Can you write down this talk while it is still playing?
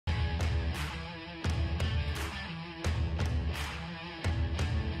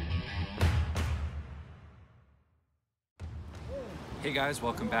Hey guys,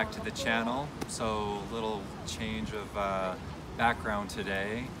 welcome back to the channel. So little change of background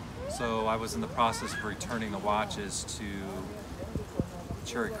today. So I was in the process of returning the watches to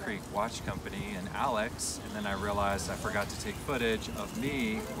Cherry Creek Watch Company and Alex, and then I realized I forgot to take footage of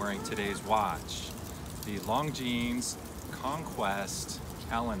me wearing today's watch, the Longines Conquest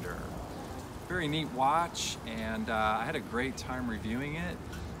calendar. Very neat watch, and I had a great time reviewing it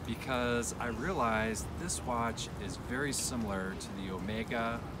because I realized this watch is very similar to the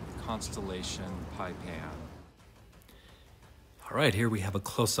Omega Constellation Pie Pan. All right, here we have a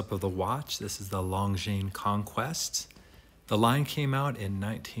close-up of the watch. This is the Longines Conquest. The line came out in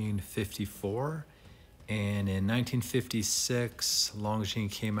 1954, and in 1956,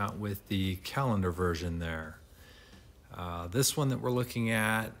 Longines came out with the calendar version there. This one that we're looking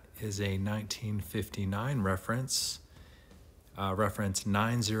at is a 1959 reference. Reference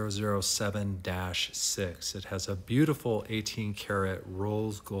 9007-6. It has a beautiful 18 karat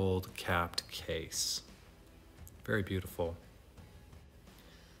rose gold capped case. Very beautiful.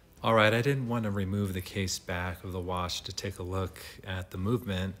 All right, I didn't want to remove the case back of the watch to take a look at the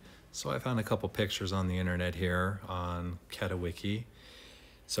movement, so I found a couple pictures on the internet here on Ketawiki.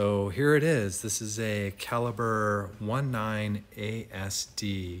 So here it is. This is a caliber 19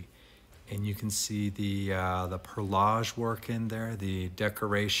 ASD. And you can see the perlage work in there, the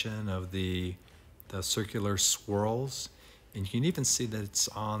decoration of the circular swirls. And you can even see that it's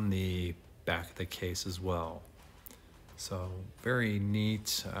on the back of the case as well. So very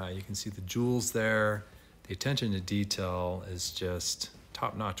neat. You can see the jewels there. The attention to detail is just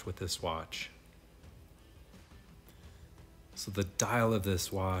top notch with this watch. So the dial of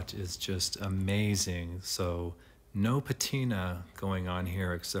this watch is just amazing. So no patina going on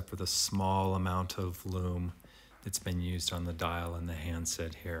here except for the small amount of lume that's been used on the dial and the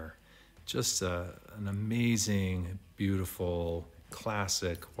handset here. Just an amazing, beautiful,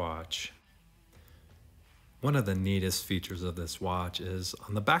 classic watch. One of the neatest features of this watch is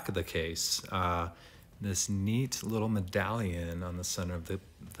on the back of the case. This neat little medallion on the center of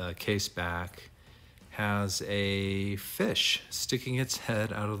the case back has a fish sticking its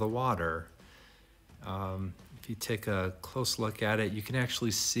head out of the water. If you take a close look at it, you can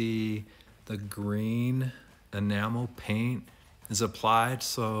actually see the green enamel paint is applied,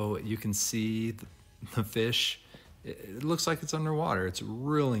 so you can see the fish. It looks like it's underwater. It's a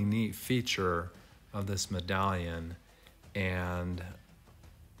really neat feature of this medallion, and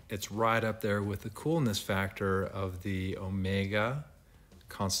it's right up there with the coolness factor of the Omega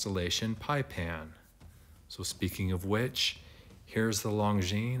Constellation Pie Pan. So speaking of which, here's the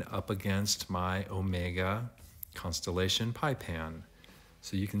Longines up against my Omega Constellation Pie Pan.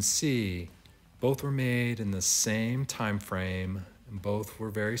 So you can see both were made in the same time frame, and both were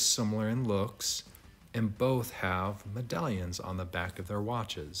very similar in looks, and both have medallions on the back of their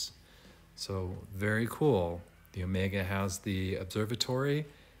watches. So very cool. The Omega has the observatory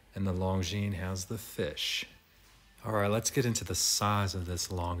and the Longines has the fish. All right, let's get into the size of this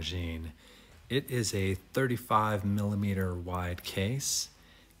Longines. It is a 35mm wide case,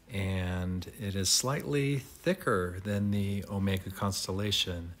 and it is slightly thicker than the Omega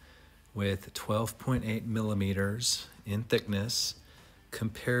Constellation with 12.8mm in thickness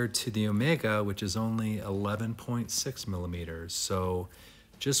compared to the Omega, which is only 11.6mm. So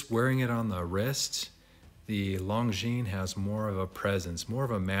just wearing it on the wrist, the Longines has more of a presence, more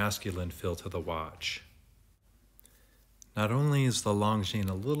of a masculine feel to the watch. Not only is the Longines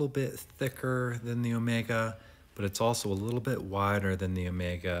a little bit thicker than the Omega, but it's also a little bit wider than the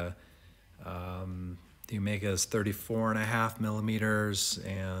Omega. The Omega is 34.5mm,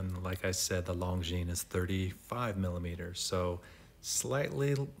 and like I said, the Longines is 35mm, so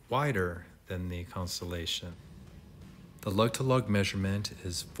slightly wider than the Constellation. The lug-to-lug measurement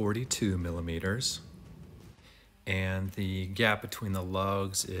is 42mm, and the gap between the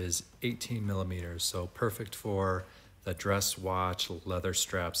lugs is 18mm, so perfect for the dress watch leather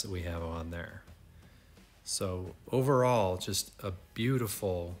straps that we have on there. So overall, just a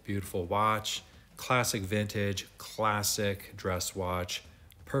beautiful, beautiful watch. Classic vintage, classic dress watch.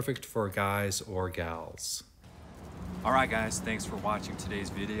 Perfect for guys or gals. All right, guys, thanks for watching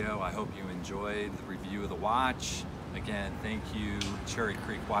today's video. I hope you enjoyed the review of the watch. Again, thank you, Cherry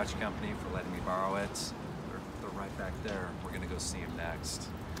Creek Watch Company, for letting me borrow it. They're right back there. We're gonna go see them next.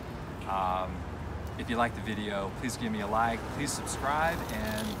 If you liked the video, please give me a like, please subscribe,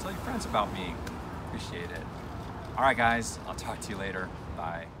 and tell your friends about me. Appreciate it. All right, guys, I'll talk to you later.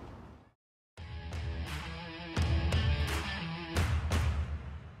 Bye.